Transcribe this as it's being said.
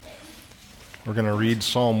We're going to read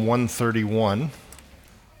Psalm 131,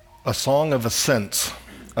 a song of ascents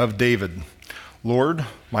of David. Lord,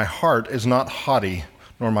 my heart is not haughty,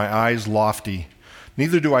 nor my eyes lofty.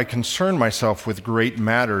 Neither do I concern myself with great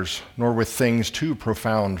matters, nor with things too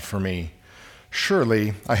profound for me.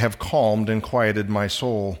 Surely I have calmed and quieted my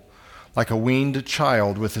soul. Like a weaned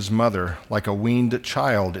child with his mother, like a weaned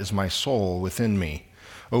child is my soul within me.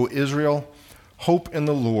 O Israel, hope in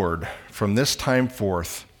the Lord from this time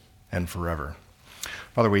forth and forever.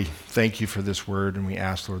 Father, we thank you for this word, and we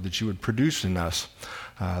ask, Lord, that you would produce in us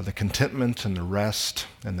the contentment and the rest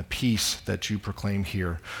and the peace that you proclaim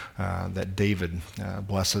here, that David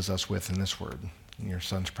blesses us with in this word. In your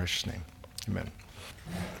Son's precious name, amen.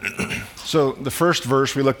 So the first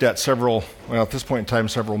verse we looked at at this point in time,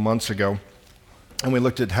 several months ago, and we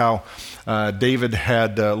looked at how David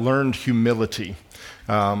had learned humility,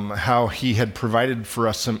 how he had provided for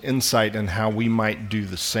us some insight in how we might do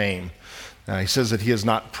the same. He says that he is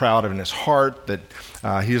not proud in his heart, that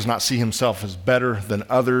he does not see himself as better than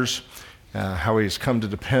others, how he has come to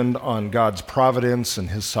depend on God's providence and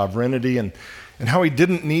his sovereignty, and how he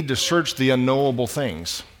didn't need to search the unknowable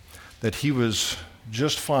things, that he was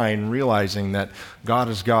just fine realizing that God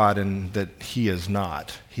is God and that he is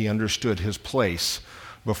not. He understood his place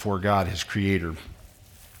before God, his creator.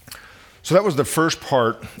 So that was the first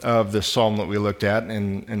part of this psalm that we looked at,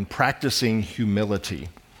 in practicing humility.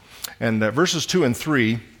 And verses 2 and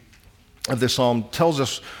 3 of this psalm tells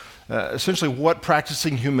us essentially what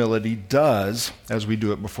practicing humility does as we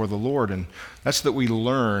do it before the Lord, and that's that we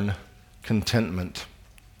learn contentment.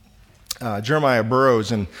 Jeremiah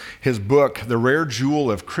Burroughs, in his book, The Rare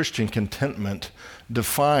Jewel of Christian Contentment,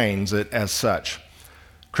 defines it as such.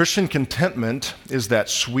 Christian contentment is that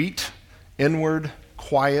sweet, inward,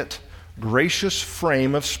 quiet, gracious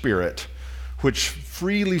frame of spirit which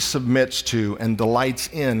freely submits to and delights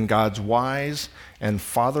in God's wise and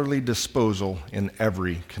fatherly disposal in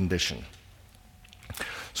every condition.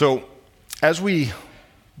 So, as we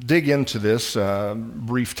dig into this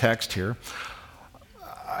brief text here,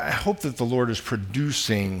 I hope that the Lord is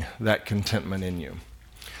producing that contentment in you,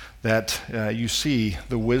 that you see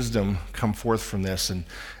the wisdom come forth from this, and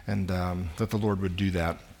that the Lord would do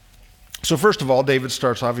that. So first of all, David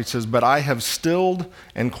starts off, he says, "But I have stilled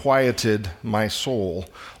and quieted my soul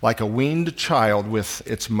like a weaned child with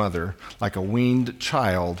its mother. Like a weaned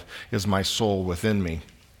child is my soul within me."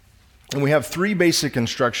 And we have three basic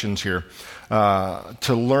instructions here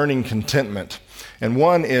to learning contentment. And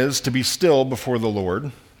one is to be still before the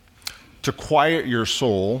Lord, to quiet your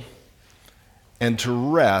soul, and to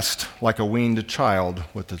rest like a weaned child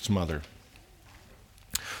with its mother.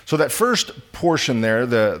 So that first portion there,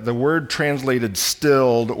 the word translated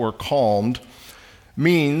stilled or calmed,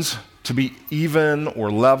 means to be even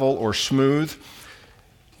or level or smooth.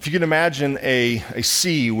 If you can imagine a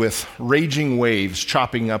sea with raging waves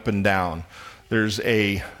chopping up and down, there's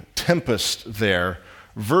a tempest there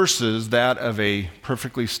versus that of a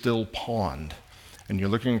perfectly still pond. And you're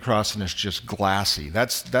looking across and it's just glassy.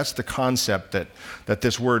 That's the concept that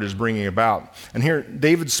this word is bringing about. And here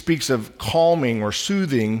David speaks of calming or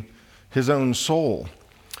soothing his own soul.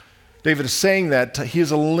 David is saying that he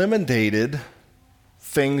has eliminated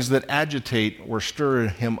things that agitate or stir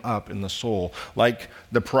him up in the soul, like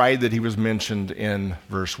the pride that he was mentioned in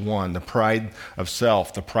verse 1, the pride of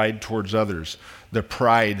self, the pride towards others, the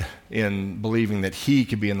pride in believing that he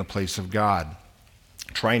could be in the place of God,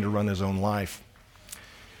 trying to run his own life.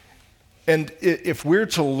 And if we're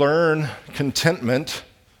to learn contentment,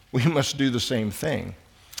 we must do the same thing.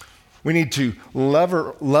 We need to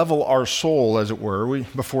level our soul, as it were,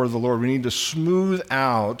 before the Lord. We need to smooth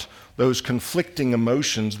out those conflicting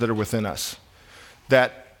emotions that are within us,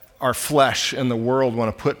 that our flesh and the world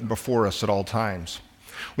want to put before us at all times.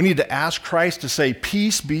 We need to ask Christ to say,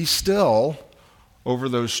 "Peace, be still," over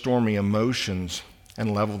those stormy emotions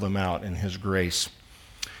and level them out in his grace.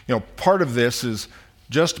 Part of this is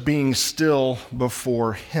just being still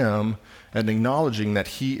before him and acknowledging that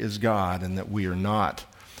he is God and that we are not.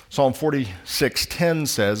 Psalm 46:10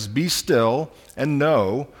 says, "Be still and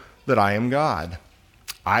know that I am God.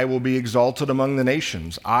 I will be exalted among the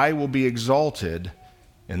nations. I will be exalted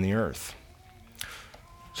in the earth."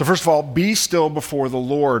 So first of all, be still before the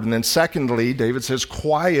Lord. And then secondly, David says,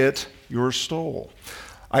 quiet your soul.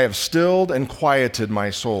 "I have stilled and quieted my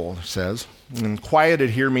soul," he says. And quieted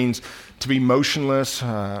here means to be motionless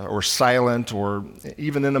or silent or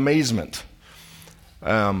even in amazement.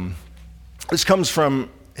 This comes from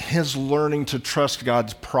his learning to trust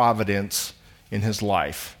God's providence in his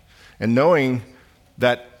life and knowing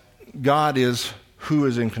that God is who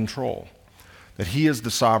is in control, that he is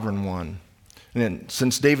the sovereign one, And then,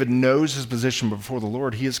 since David knows his position before the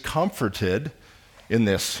Lord, he is comforted in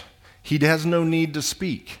this. He has no need to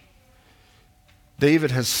speak.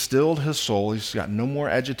 David has stilled his soul. He's got no more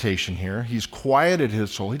agitation here. He's quieted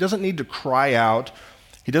his soul. He doesn't need to cry out.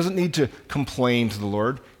 He doesn't need to complain to the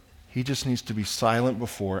Lord. He just needs to be silent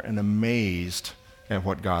before and amazed at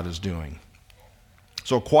what God is doing.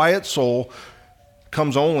 So a quiet soul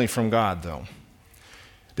comes only from God, though.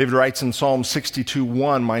 David writes in Psalm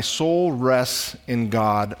 62:1, "My soul rests in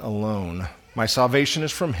God alone. My salvation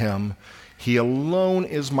is from him. He alone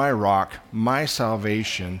is my rock, my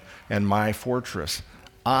salvation, and my fortress.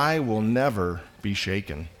 I will never be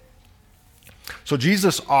shaken." So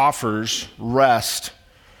Jesus offers rest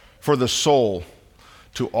for the soul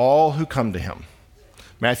to all who come to him.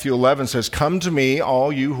 Matthew 11 says, "Come to me,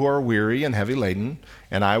 all you who are weary and heavy laden,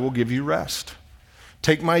 and I will give you rest.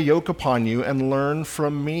 Take my yoke upon you and learn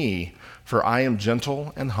from me, for I am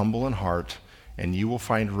gentle and humble in heart, and you will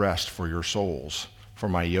find rest for your souls. For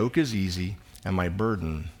my yoke is easy and my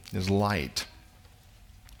burden is light."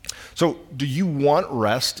 So, do you want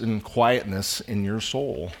rest and quietness in your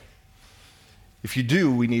soul? If you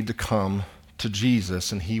do, we need to come to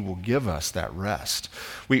Jesus, and he will give us that rest.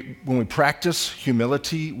 When we practice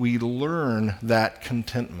humility, we learn that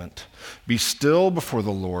contentment. Be still before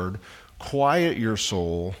the Lord, quiet your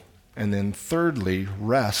soul, and then thirdly,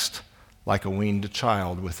 rest like a weaned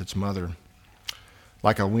child with its mother.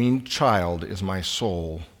 Like a weaned child is my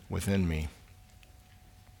soul within me.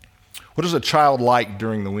 What is a child like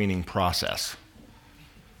during the weaning process?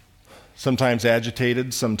 Sometimes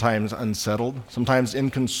agitated, sometimes unsettled, sometimes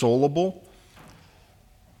inconsolable.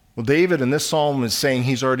 Well, David in this psalm is saying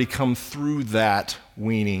he's already come through that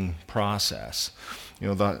weaning process. You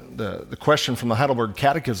know, the question from the Heidelberg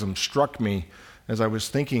Catechism struck me as I was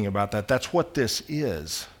thinking about that. That's what this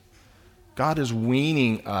is. God is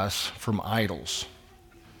weaning us from idols,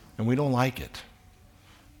 and we don't like it.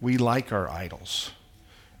 We like our idols,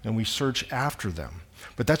 and we search after them.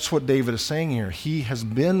 But that's what David is saying here. He has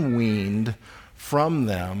been weaned from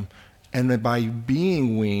them, and that by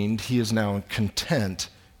being weaned, he is now content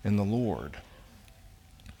in the Lord.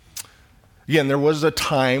 Again, there was a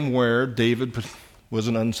time where David was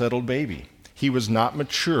an unsettled baby. He was not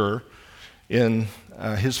mature in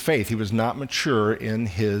his faith. He was not mature in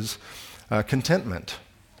his contentment.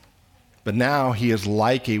 But now he is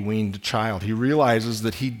like a weaned child. He realizes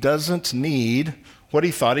that he doesn't need what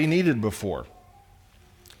he thought he needed before.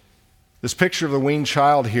 This picture of the weaned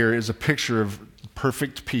child here is a picture of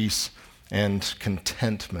perfect peace and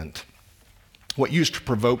contentment. What used to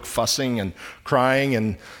provoke fussing and crying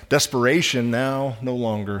and desperation now no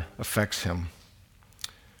longer affects him.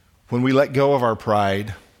 When we let go of our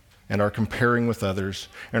pride and our comparing with others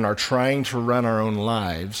and are trying to run our own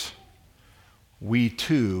lives, we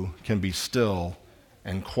too can be still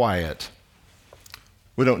and quiet.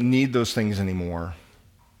 We don't need those things anymore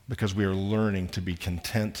because we are learning to be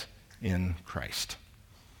content in Christ.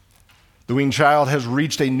 The weaned child has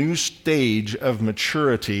reached a new stage of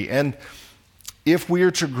maturity, and if we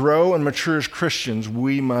are to grow and mature as Christians,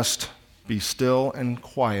 we must be still and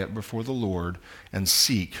quiet before the Lord and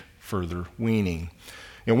seek further weaning.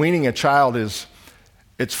 And weaning a child is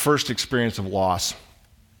its first experience of loss.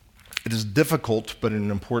 It is difficult, but an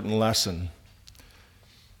important lesson.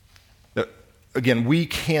 Again, we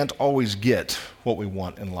can't always get what we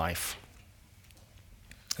want in life.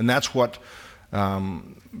 And that's what,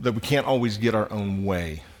 that we can't always get our own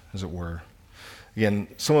way, as it were. Again,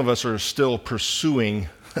 some of us are still pursuing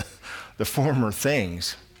the former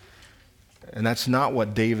things. And that's not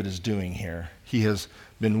what David is doing here. He has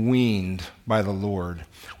been weaned by the Lord.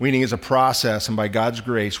 Weaning is a process, and by God's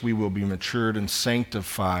grace, we will be matured and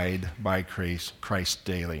sanctified by Christ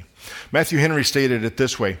daily. Matthew Henry stated it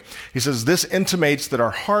this way. He says, "This intimates that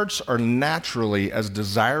our hearts are naturally as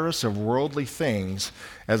desirous of worldly things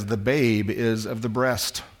as the babe is of the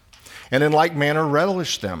breast, and in like manner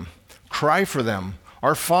relish them, cry for them,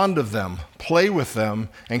 are fond of them, play with them,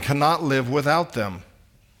 and cannot live without them.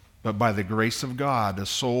 But by the grace of God, a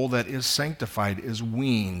soul that is sanctified is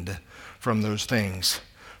weaned from those things.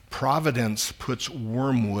 Providence puts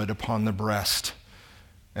wormwood upon the breast,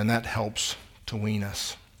 and that helps to wean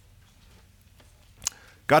us."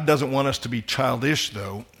 God doesn't want us to be childish,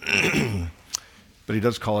 though, but he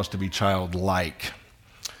does call us to be childlike.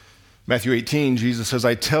 Matthew 18, Jesus says,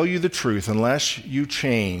 "I tell you the truth, unless you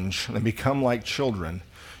change and become like children,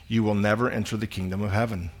 you will never enter the kingdom of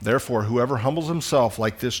heaven. Therefore, whoever humbles himself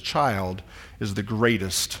like this child is the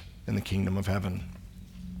greatest in the kingdom of heaven."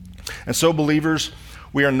 And so, believers,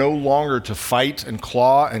 we are no longer to fight and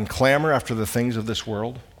claw and clamor after the things of this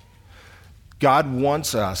world. God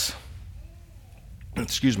wants us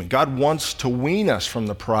God wants to wean us from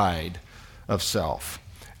the pride of self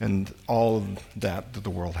and all of that the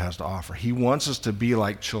world has to offer. He wants us to be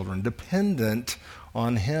like children, dependent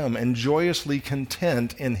on him and joyously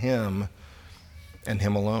content in him and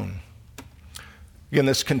him alone. Again,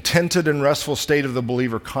 this contented and restful state of the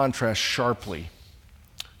believer contrasts sharply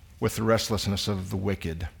with the restlessness of the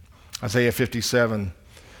wicked. Isaiah 57,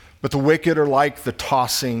 but the wicked are like the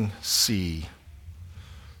tossing sea,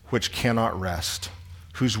 which cannot rest,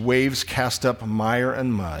 whose waves cast up mire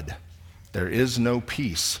and mud. There is no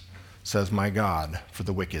peace, says my God, for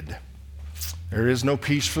the wicked. There is no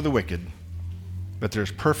peace for the wicked, but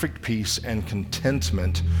there's perfect peace and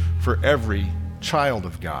contentment for every child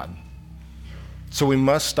of God. So we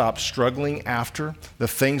must stop struggling after the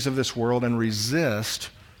things of this world and resist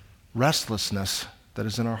restlessness that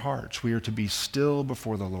is in our hearts. We are to be still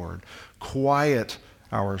before the Lord, quiet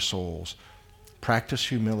our souls, practice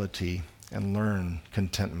humility, and learn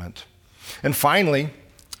contentment. And finally,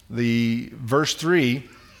 the verse 3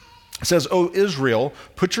 says, O Israel,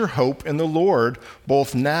 put your hope in the Lord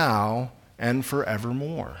both now and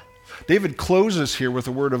forevermore. David closes here with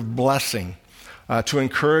a word of blessing to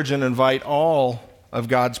encourage and invite all of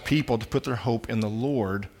God's people to put their hope in the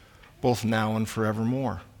Lord both now and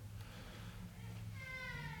forevermore.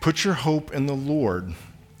 Put your hope in the Lord.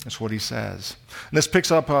 That's what he says. And this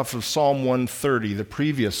picks up off of Psalm 130, the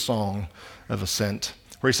previous song of ascent,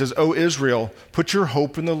 where he says, O Israel, put your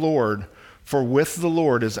hope in the Lord, for with the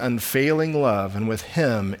Lord is unfailing love, and with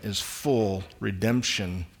him is full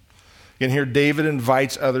redemption. Again, here David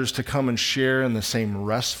invites others to come and share in the same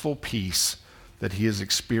restful peace that he has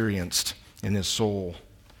experienced in his soul.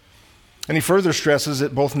 And he further stresses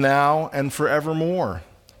it both now and forevermore.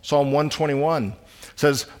 Psalm 121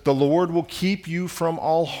 says, the Lord will keep you from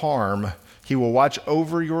all harm. He will watch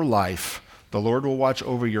over your life. The Lord will watch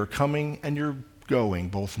over your coming and your going,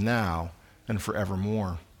 both now and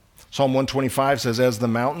forevermore. Psalm 125 says, as the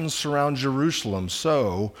mountains surround Jerusalem,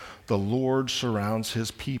 so the Lord surrounds his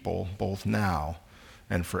people, both now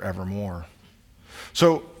and forevermore.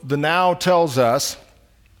 So the now tells us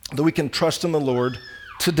that we can trust in the Lord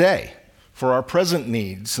today for our present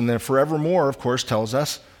needs, and the forevermore, of course, tells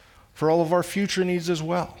us for all of our future needs as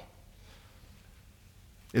well.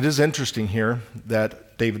 It is interesting here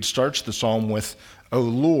that David starts the psalm with, O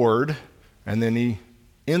Lord, and then he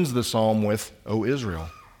ends the psalm with, O Israel.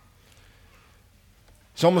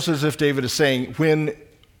 It's almost as if David is saying, when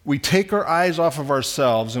we take our eyes off of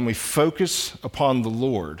ourselves and we focus upon the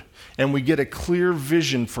Lord, and we get a clear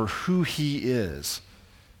vision for who he is,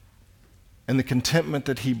 and the contentment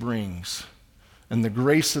that he brings, and the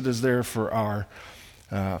grace that is there for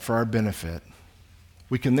our benefit,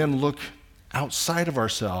 we can then look outside of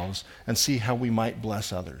ourselves and see how we might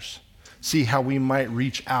bless others, see how we might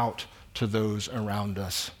reach out to those around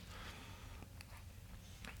us.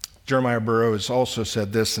 Jeremiah Burroughs also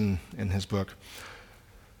said this in his book,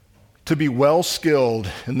 to be well skilled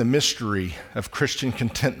in the mystery of Christian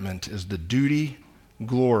contentment is the duty,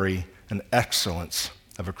 glory, and excellence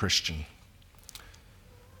of a Christian.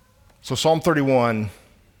 So Psalm 31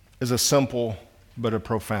 is a simple but a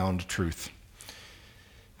profound truth.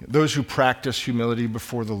 Those who practice humility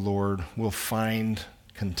before the Lord will find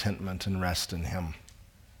contentment and rest in him.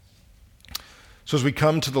 So as we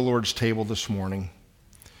come to the Lord's table this morning,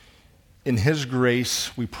 in his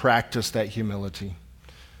grace we practice that humility.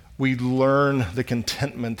 We learn the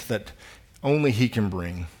contentment that only he can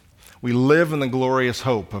bring. We live in the glorious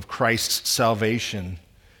hope of Christ's salvation,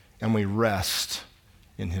 and we rest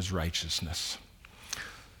in his righteousness.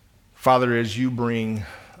 Father, as you bring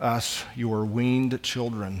us, your weaned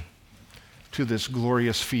children, to this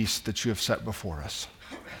glorious feast that you have set before us,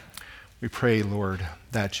 we pray, Lord,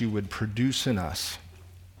 that you would produce in us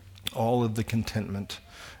all of the contentment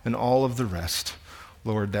and all of the rest,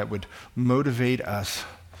 Lord, that would motivate us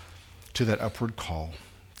to that upward call,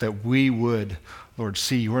 that we would, Lord,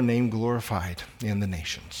 see your name glorified in the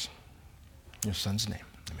nations. In your Son's name.